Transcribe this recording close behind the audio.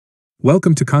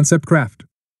Welcome to Concept Craft.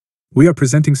 We are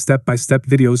presenting step-by-step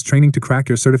videos training to crack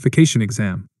your certification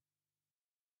exam,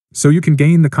 so you can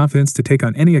gain the confidence to take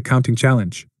on any accounting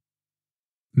challenge.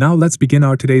 Now let's begin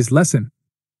our today's lesson.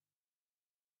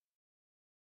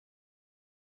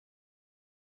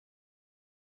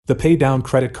 The Pay Down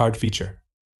Credit Card Feature.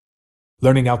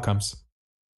 Learning Outcomes.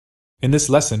 In this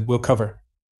lesson, we'll cover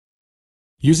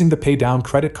using the Pay Down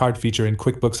Credit Card feature in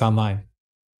QuickBooks Online.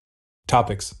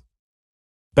 Topics: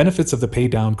 benefits of the Pay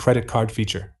Down Credit Card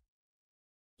feature.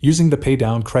 Using the Pay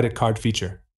Down Credit Card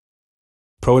feature.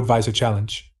 Pro Advisor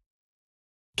Challenge.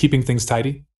 Keeping things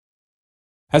tidy.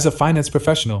 As a finance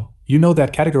professional, you know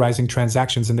that categorizing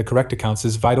transactions in the correct accounts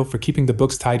is vital for keeping the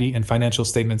books tidy and financial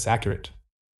statements accurate.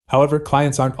 However,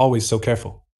 clients aren't always so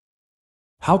careful.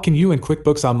 How can you and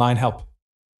QuickBooks Online help?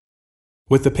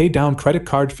 With the Pay Down Credit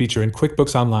Card feature in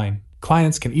QuickBooks Online,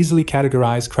 clients can easily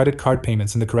categorize credit card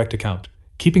payments in the correct account,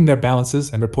 keeping their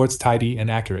balances and reports tidy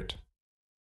and accurate.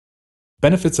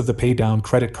 Benefits of the Pay Down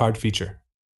Credit Card feature.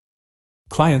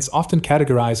 Clients often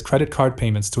categorize credit card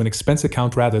payments to an expense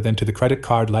account rather than to the credit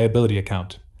card liability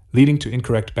account, leading to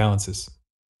incorrect balances.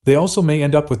 They also may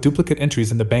end up with duplicate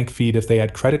entries in the bank feed if they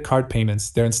add credit card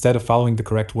payments there instead of following the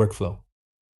correct workflow.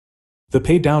 The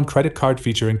Pay Down Credit Card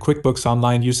feature in QuickBooks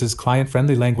Online uses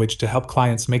client-friendly language to help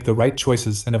clients make the right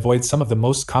choices and avoid some of the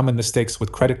most common mistakes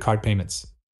with credit card payments.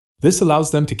 This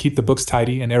allows them to keep the books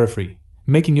tidy and error-free,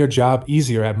 making your job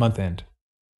easier at month-end.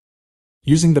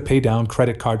 Using the Pay Down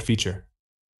Credit Card feature.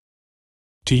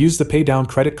 To use the Pay Down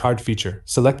Credit Card feature,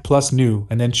 select Plus New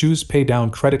and then choose Pay Down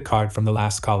Credit Card from the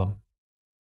last column.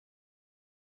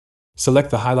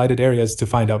 Select the highlighted areas to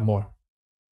find out more.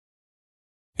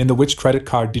 In the Which Credit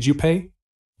Card Did You Pay?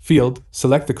 field,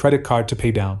 select the credit card to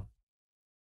pay down.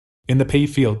 In the Pay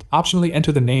field, optionally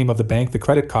enter the name of the bank the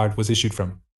credit card was issued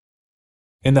from.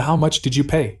 In the How Much Did You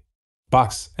Pay?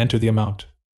 box, enter the amount.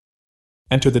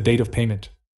 Enter the date of payment.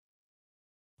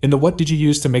 In the What Did You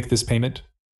Use to Make This Payment?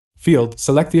 field,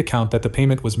 select the account that the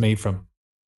payment was made from.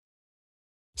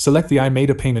 Select the I made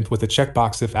a payment with a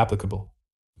checkbox if applicable.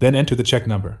 Then enter the check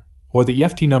number, or the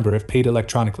EFT number if paid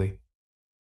electronically.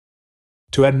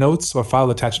 To add notes or file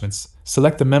attachments,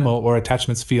 select the Memo or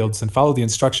Attachments fields and follow the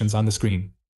instructions on the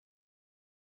screen.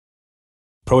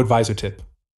 Pro Advisor Tip.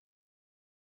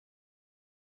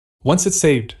 Once it's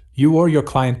saved, you or your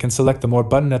client can select the More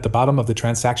button at the bottom of the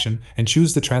transaction and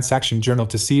choose the transaction journal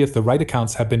to see if the right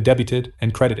accounts have been debited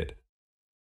and credited.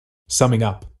 Summing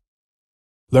up.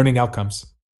 Learning outcomes.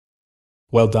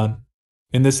 Well done.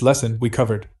 In this lesson, we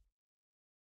covered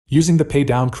using the Pay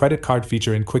Down Credit Card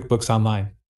feature in QuickBooks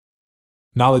Online.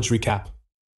 Knowledge recap.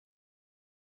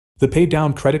 The Pay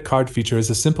Down Credit Card feature is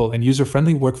a simple and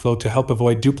user-friendly workflow to help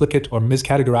avoid duplicate or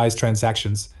miscategorized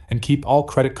transactions and keep all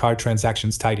credit card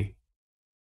transactions tidy.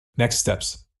 Next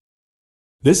steps.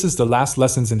 This is the last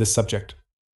lessons in this subject.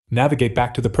 Navigate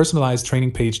back to the personalized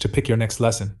training page to pick your next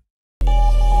lesson.